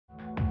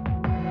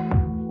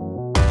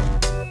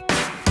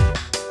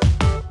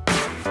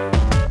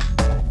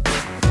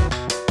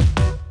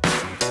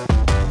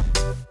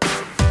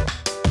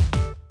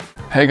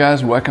Hey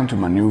guys, welcome to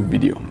my new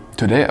video.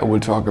 Today I will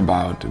talk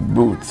about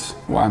boots.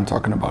 Why I'm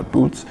talking about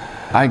boots?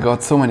 I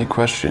got so many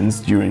questions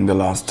during the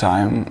last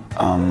time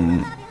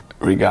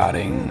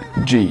regarding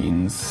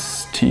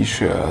jeans,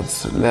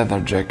 t-shirts, leather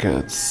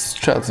jackets,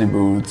 Chelsea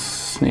boots,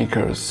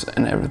 sneakers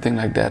and everything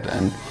like that.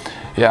 And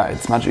yeah,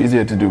 it's much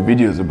easier to do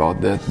videos about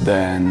that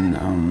than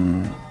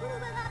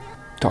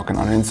talking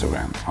on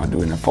Instagram or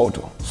doing a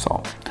photo.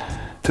 So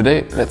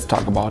today let's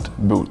talk about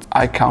boots.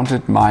 I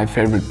counted my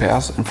favorite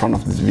pairs in front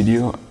of this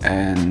video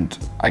and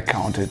I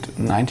counted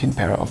 19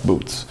 pair of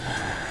boots.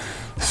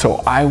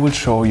 So I will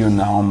show you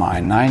now my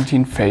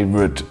 19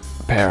 favorite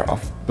pair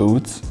of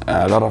boots,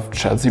 a lot of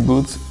Chelsea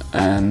boots,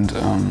 and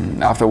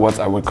afterwards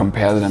I will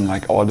compare them,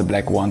 like all the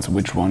black ones,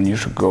 which one you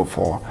should go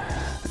for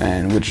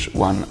and which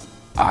one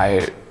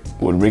I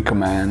would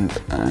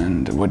recommend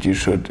and what you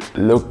should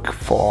look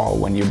for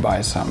when you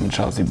buy some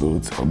Chelsea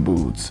boots or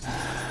boots.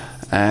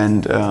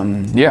 And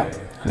yeah,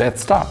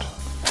 let's start.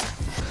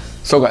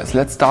 So guys,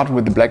 let's start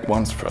with the black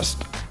ones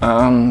first.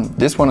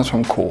 This one is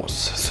from Kors,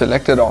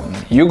 selected on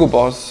Hugo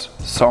Boss,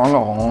 Saint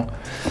Laurent,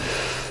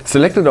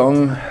 selected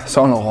on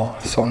Saint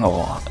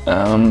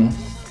Laurent.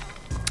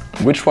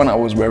 Which one I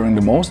was wearing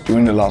the most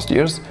during the last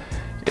years?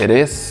 It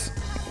is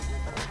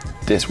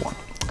this one.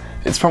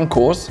 It's from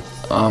Kors.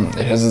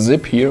 It has a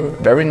zip here,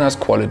 very nice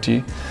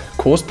quality.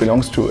 Kors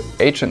belongs to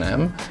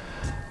H&M.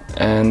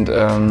 And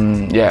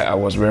yeah, I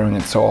was wearing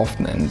it so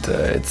often and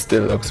it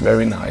still looks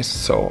very nice.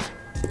 So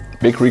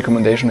big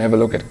recommendation, have a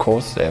look at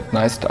Kors, they have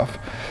nice stuff.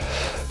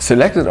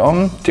 Selected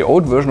Homme, the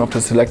old version of the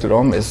Selected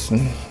Homme is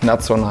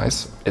not so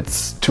nice.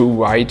 It's too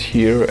wide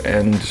here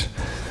and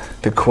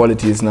the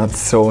quality is not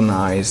so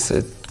nice.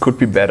 It could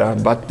be better,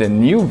 but the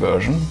new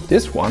version,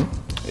 this one,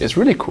 is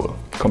really cool.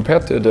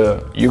 Compared to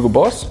the Hugo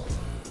Boss,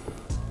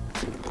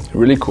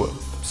 really cool.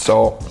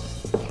 So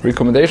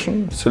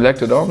recommendation,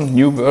 Selected Homme,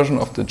 new version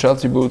of the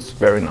Chelsea boots,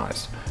 very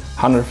nice.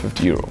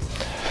 150 euro.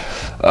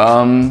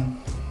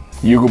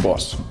 Hugo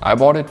Boss. I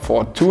bought it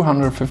for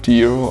 250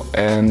 euro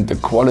and the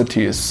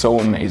quality is so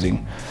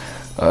amazing.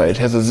 It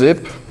has a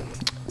zip,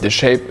 the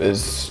shape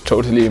is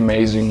totally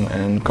amazing,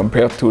 and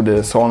compared to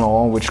the Saint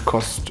Laurent, which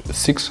cost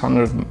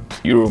 600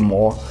 euro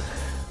more,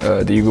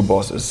 the Hugo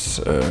Boss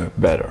is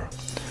better.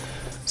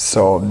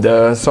 So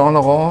the Saint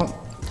Laurent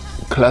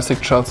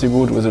classic Chelsea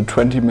boot with a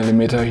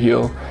 20mm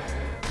heel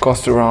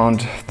cost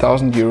around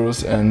 1,000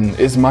 euros and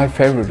is my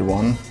favorite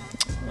one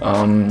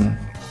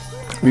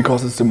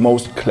because it's the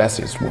most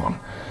classiest one.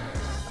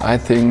 I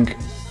think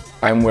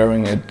I'm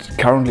wearing it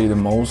currently the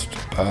most,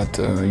 but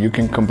you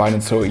can combine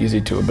it so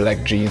easy to a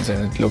black jeans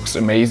and it looks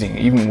amazing.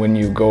 Even when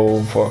you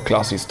go for a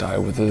classy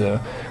style with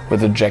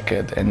a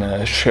jacket and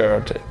a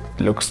shirt, it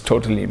looks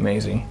totally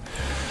amazing.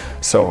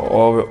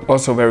 So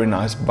also very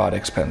nice but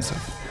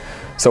expensive.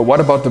 So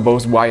what about the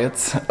both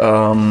Wyatts?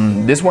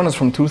 This one is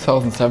from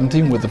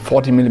 2017 with a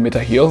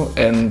 40mm heel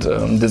and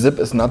the zip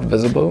is not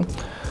visible.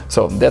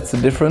 So that's the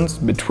difference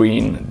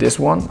between this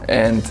one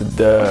and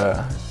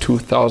the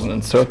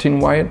 2013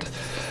 Wyatt.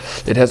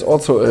 It has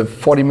also a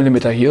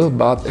 40mm heel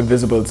but a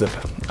visible zip.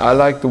 I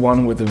like the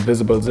one with the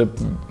visible zip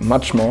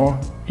much more.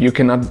 You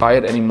cannot buy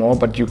it anymore,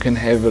 but you can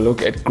have a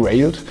look at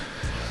Grailed.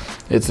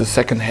 It's a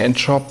second-hand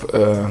shop.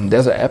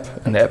 There's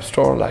an app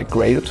store like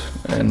Grailed,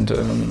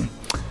 and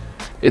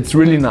it's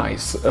really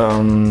nice.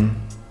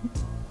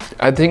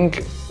 I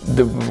think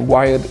the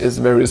Wyatt is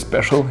very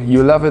special.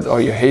 You love it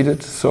or you hate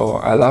it, so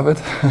I love it.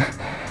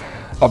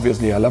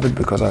 Obviously I love it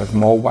because I have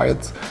more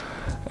Wyatts.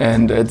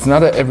 And it's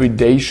not an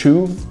everyday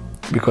shoe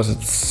because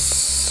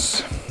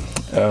it's...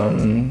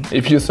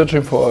 if you're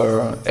searching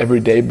for an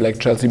everyday black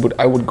Chelsea boot,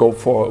 I would go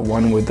for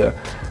one with a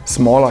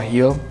smaller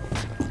heel,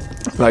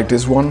 like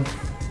this one,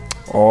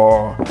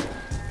 or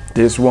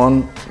this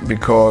one,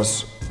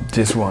 because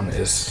this one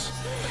is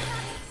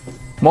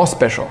more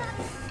special.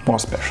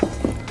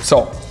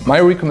 So my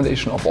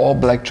recommendation of all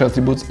black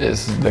Chelsea boots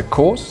is the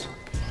Kors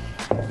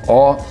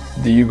or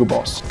the Hugo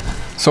Boss.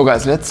 So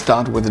guys, let's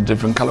start with a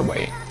different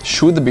colorway.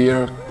 Shoe the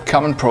Beer,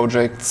 Common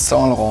Project,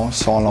 Saint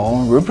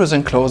Laurent,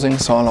 Represent Clothing,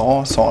 Saint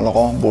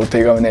Laurent,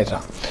 Bottega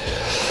Veneta.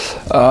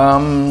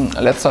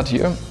 Let's start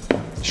here.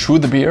 Shoe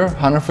the Beer,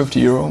 150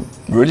 euro,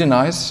 really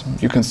nice.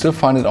 You can still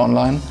find it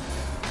online.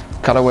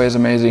 Colorway is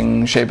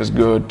amazing, shape is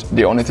good.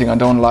 The only thing I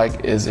don't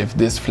like is if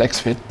this flex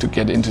fit to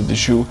get into the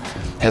shoe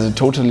has a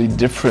totally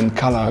different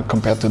color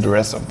compared to the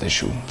rest of the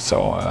shoe.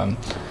 So,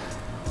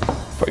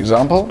 for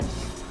example,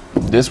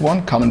 this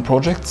one, Common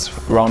Projects,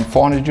 around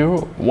 400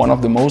 euro, one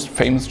of the most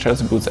famous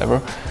Chelsea boots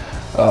ever.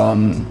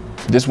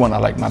 This one I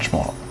like much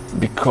more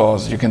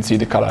because you can see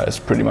the color is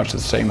pretty much the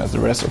same as the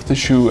rest of the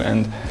shoe,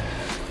 and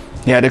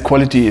yeah, the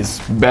quality is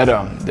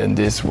better than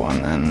this one.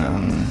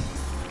 And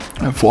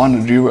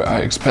 400 euro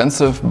are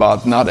expensive,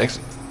 but not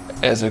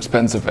as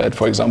expensive as,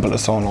 for example, a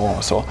Saint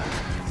Laurent. So,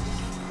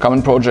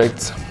 Common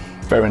Projects,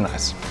 very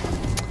nice.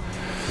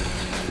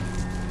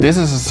 This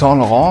is a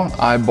Saint Laurent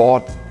I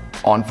bought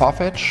on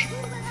Farfetch.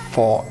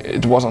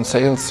 It was on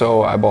sale,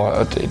 so I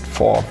bought it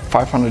for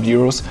 500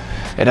 euros.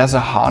 It has a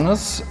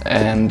harness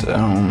and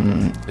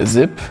a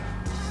zip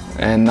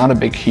and not a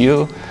big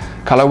heel.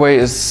 Colorway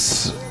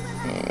is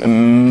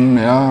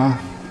yeah,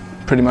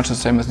 pretty much the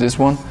same as this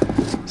one,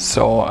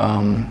 so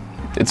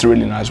it's a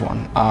really nice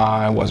one.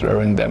 I was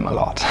wearing them a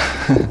lot.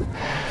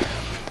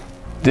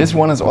 This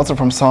one is also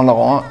from Saint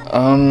Laurent.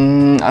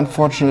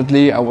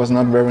 Unfortunately, I was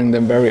not wearing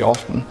them very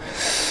often.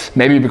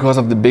 Maybe because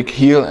of the big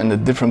heel and the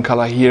different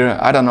color here.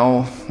 I don't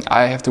know.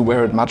 I have to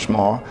wear it much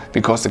more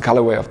because the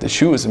colorway of the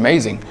shoe is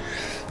amazing.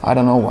 I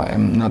don't know why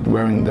I'm not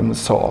wearing them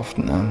so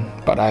often,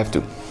 but I have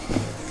to.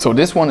 So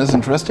this one is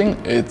interesting.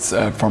 It's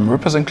from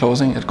Rippers &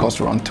 Clothing. It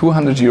costs around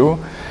 200 euro.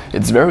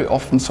 It's very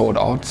often sold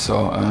out,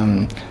 so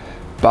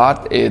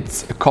but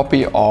it's a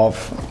copy of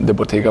the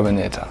Bottega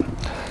Veneta.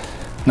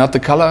 Not the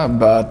color,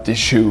 but the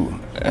shoe.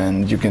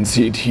 And you can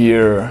see it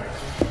here,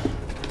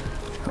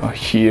 or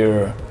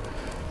here,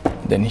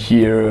 then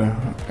here,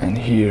 and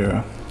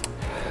here.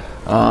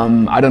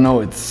 I don't know,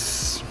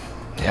 it's,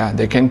 yeah,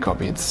 they can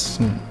copy. It's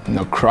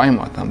no crime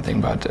or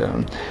something, but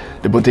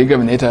the Bottega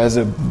Veneta has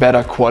a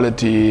better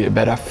quality, a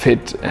better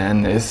fit,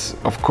 and is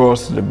of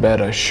course the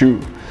better shoe.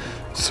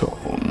 So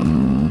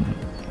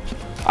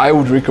I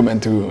would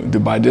recommend to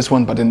buy this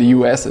one, but in the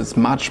US it's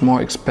much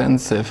more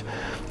expensive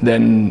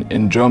than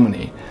in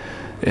Germany.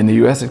 In the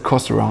US it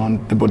costs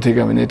around, the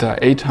Bottega Veneta,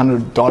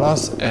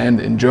 $800, and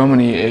in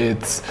Germany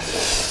it's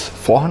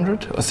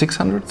 400 or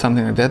 600,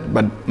 something like that,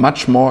 but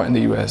much more in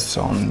the US.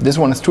 So this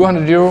one is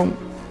 200 euro,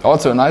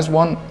 also a nice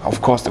one.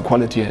 Of course the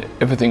quality,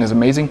 everything is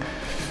amazing.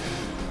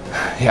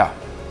 Yeah,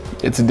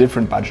 it's a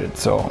different budget,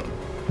 so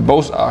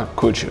both are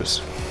cool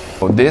shoes.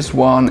 So this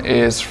one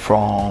is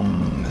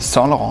from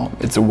Saint Laurent.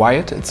 It's a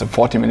white, it's a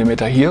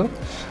 40mm heel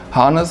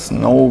harness,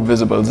 no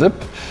visible zip,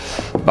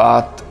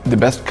 but the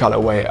best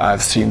colorway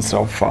I've seen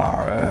so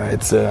far.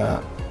 It's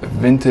a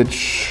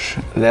vintage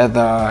leather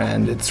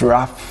and it's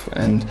rough,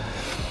 and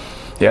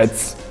yeah,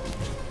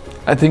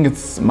 I think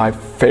it's my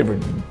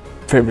favorite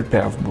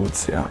pair of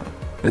boots. Yeah,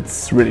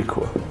 it's really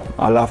cool.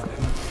 I love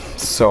them.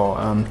 So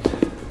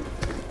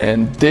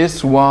and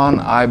this one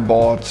I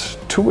bought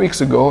 2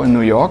 weeks ago in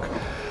New York.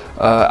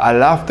 I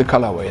love the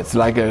colorway. It's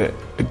like a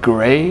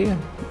gray,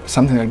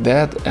 something like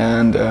that,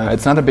 and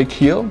it's not a big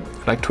heel,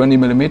 like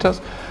 20mm.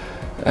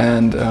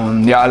 And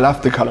yeah, I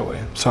love the colorway,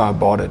 so I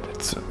bought it.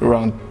 It's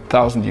around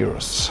 1,000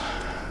 euros.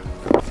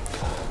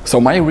 So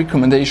my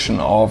recommendation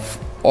of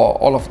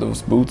all of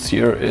those boots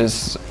here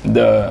is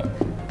the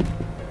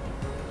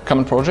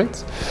Common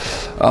Projects.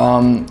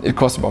 It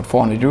costs about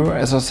 400 euro,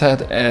 as I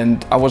said,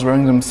 and I was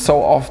wearing them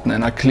so often,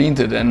 and I cleaned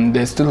it, and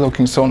they're still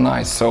looking so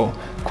nice. So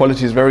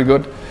quality is very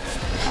good.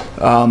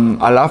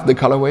 I love the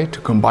colorway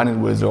to combine it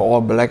with the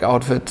all black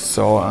outfit,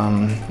 so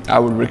I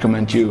would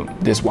recommend you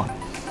this one.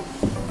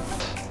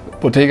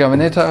 Bottega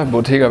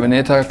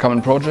Veneta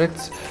Common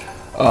Projects.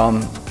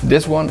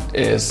 This one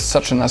is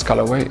such a nice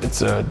colorway.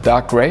 It's a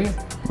dark gray,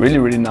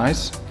 really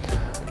nice.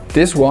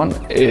 This one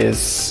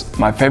is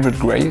my favorite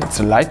gray. It's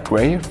a light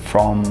gray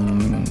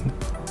from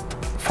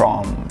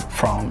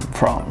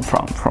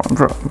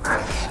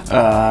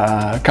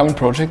Common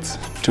Projects.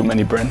 Too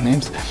many brand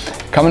names.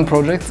 Common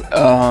Projects.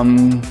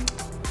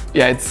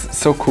 Yeah, it's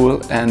so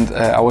cool, and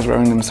I was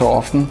wearing them so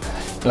often,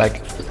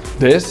 like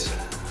this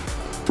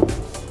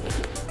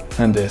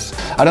and this.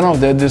 I don't know,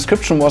 the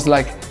description was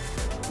like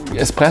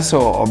espresso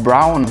or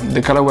brown.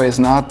 The colorway is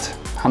not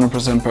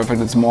 100%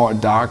 perfect, it's more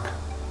dark,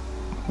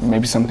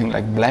 maybe something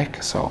like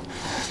black, so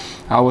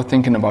I was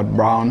thinking about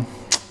brown.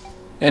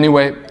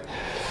 Anyway,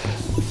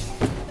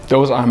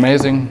 those are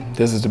amazing.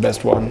 This is the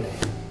best one.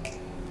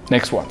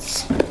 Next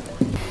ones.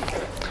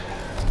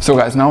 So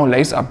guys, now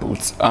lace-up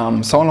boots.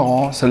 Saint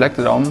Laurent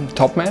Selected On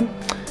Topman.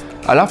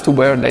 I love to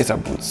wear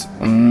lace-up boots.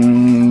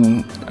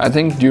 I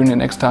think during the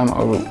next time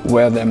I will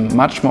wear them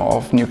much more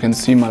often. You can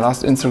see my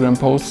last Instagram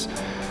posts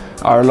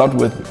are a lot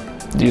with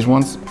these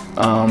ones.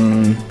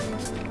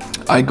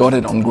 I got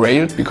it on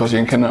Grailed because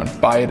you cannot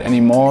buy it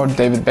anymore.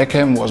 David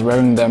Beckham was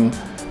wearing them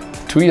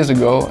 2 years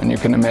ago, and you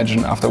can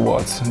imagine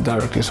afterwards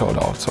directly sold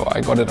out. So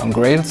I got it on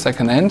Grailed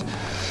second hand.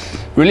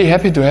 Really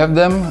happy to have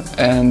them,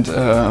 and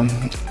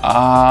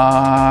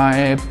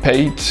I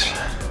paid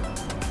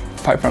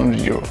 500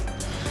 euro.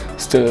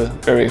 Still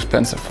very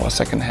expensive for a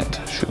second-hand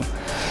shoe.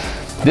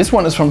 This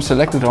one is from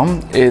Selected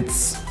On.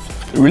 It's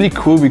really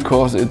cool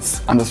because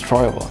it's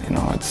undestroyable. You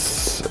know,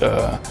 it's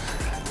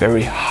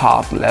very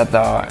hard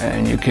leather,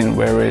 and you can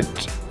wear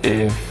it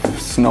if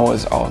snow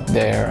is out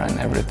there and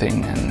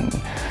everything, and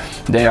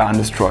they are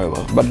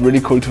undestroyable. But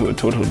really cool to a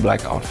total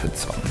black outfit.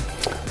 So.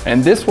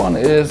 And this one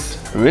is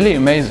really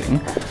amazing.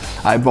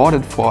 I bought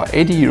it for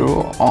 80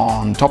 euro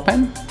on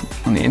Topman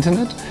on the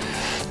internet,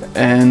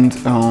 and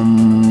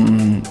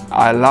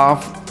I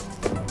love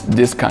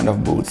this kind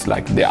of boots,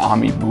 like the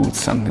army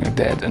boots, something like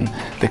that. And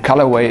the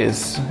colorway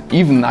is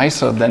even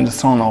nicer than the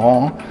Saint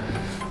Laurent.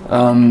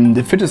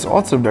 The fit is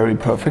also very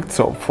perfect.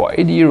 So for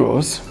 80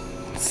 euros,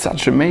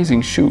 such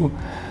amazing shoe.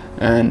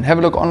 And have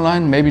a look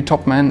online, maybe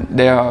Topman.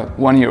 They are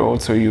 1 year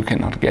old, so you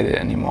cannot get it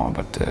anymore,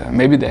 but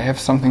maybe they have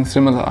something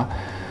similar.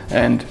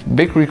 And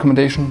big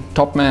recommendation,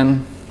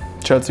 Topman,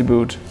 Chelsea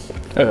boot,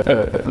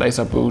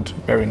 lace-up boot,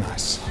 very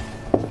nice.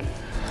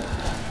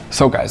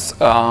 So guys,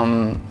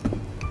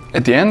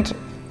 at the end,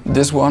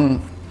 this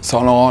one,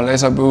 Saint Laurent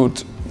laser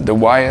boot, the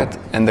wired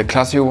and the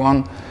classier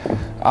one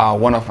are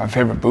one of my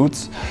favorite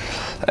boots.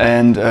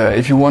 And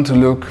if you want to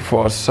look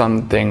for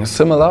something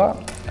similar,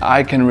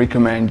 I can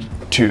recommend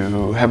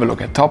to have a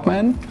look at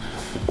Topman,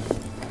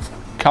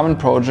 Common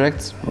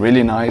Projects,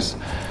 really nice,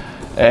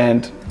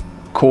 and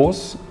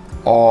Course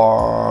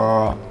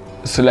or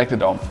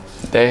Selected Om.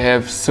 They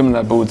have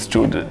similar boots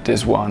to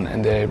this one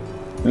and they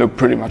look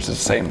pretty much the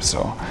same.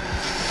 So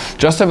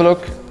just have a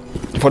look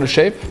for the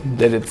shape,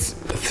 that it's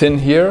thin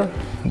here,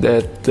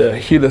 that the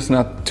heel is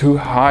not too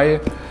high,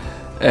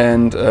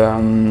 and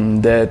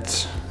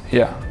that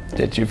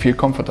you feel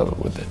comfortable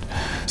with it.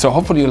 So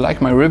hopefully you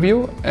like my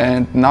review,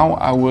 and now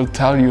I will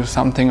tell you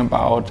something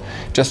about,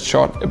 just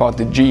short, about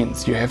the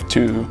jeans you have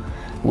to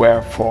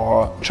wear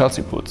for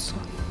Chelsea boots.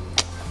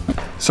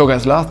 So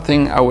guys, last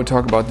thing I will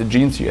talk about the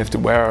jeans you have to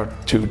wear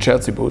to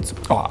Chelsea boots,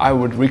 or I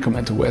would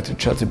recommend to wear to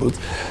Chelsea boots.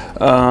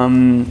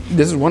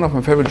 This is one of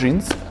my favorite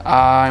jeans.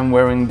 I'm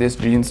wearing these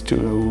jeans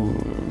to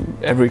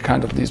every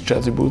kind of these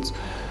Chelsea boots.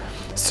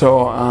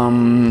 So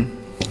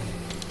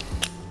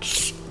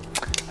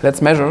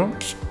let's measure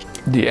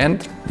the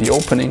end, the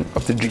opening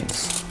of the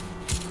jeans.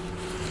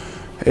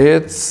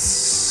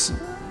 It's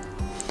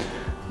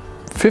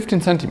 15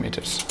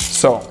 centimeters.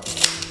 So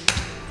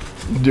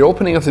the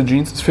opening of the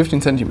jeans is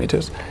 15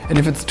 centimeters, and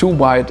if it's too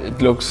wide, it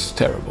looks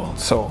terrible.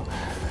 So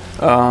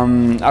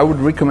I would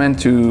recommend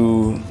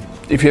to,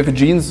 if you have a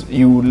jeans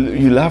you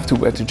love to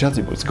wear to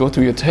Chelsea boots, go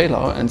to your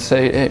tailor and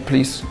say, hey,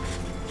 please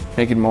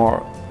make it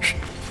more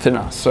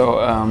thinner. So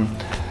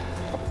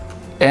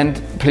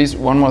and please,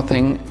 one more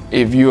thing,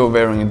 if you are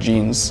wearing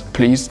jeans,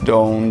 please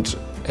don't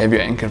have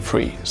your ankle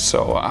free.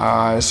 So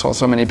I saw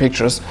so many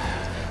pictures,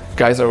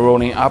 guys are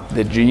rolling up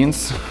the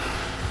jeans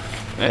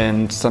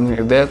and something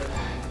like that,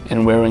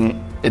 and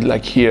wearing it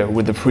like here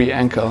with the free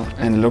ankle,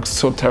 and it looks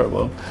so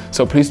terrible.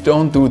 So please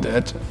don't do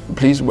that.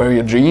 Please wear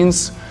your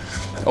jeans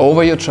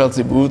over your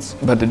Chelsea boots,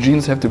 but the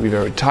jeans have to be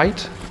very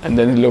tight, and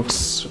then it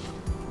looks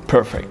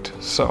perfect.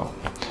 So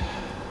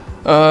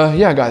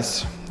yeah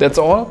guys, that's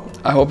all.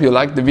 I hope you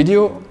liked the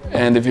video,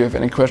 and if you have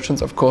any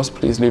questions, of course,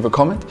 please leave a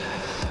comment.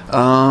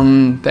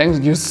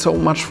 Thank you so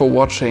much for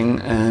watching,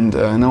 and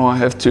now I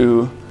have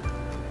to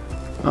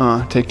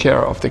take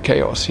care of the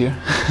chaos here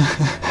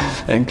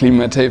and clean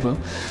my table.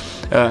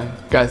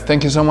 Guys,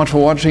 thank you so much for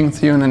watching.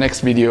 See you in the next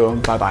video.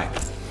 Bye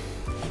bye.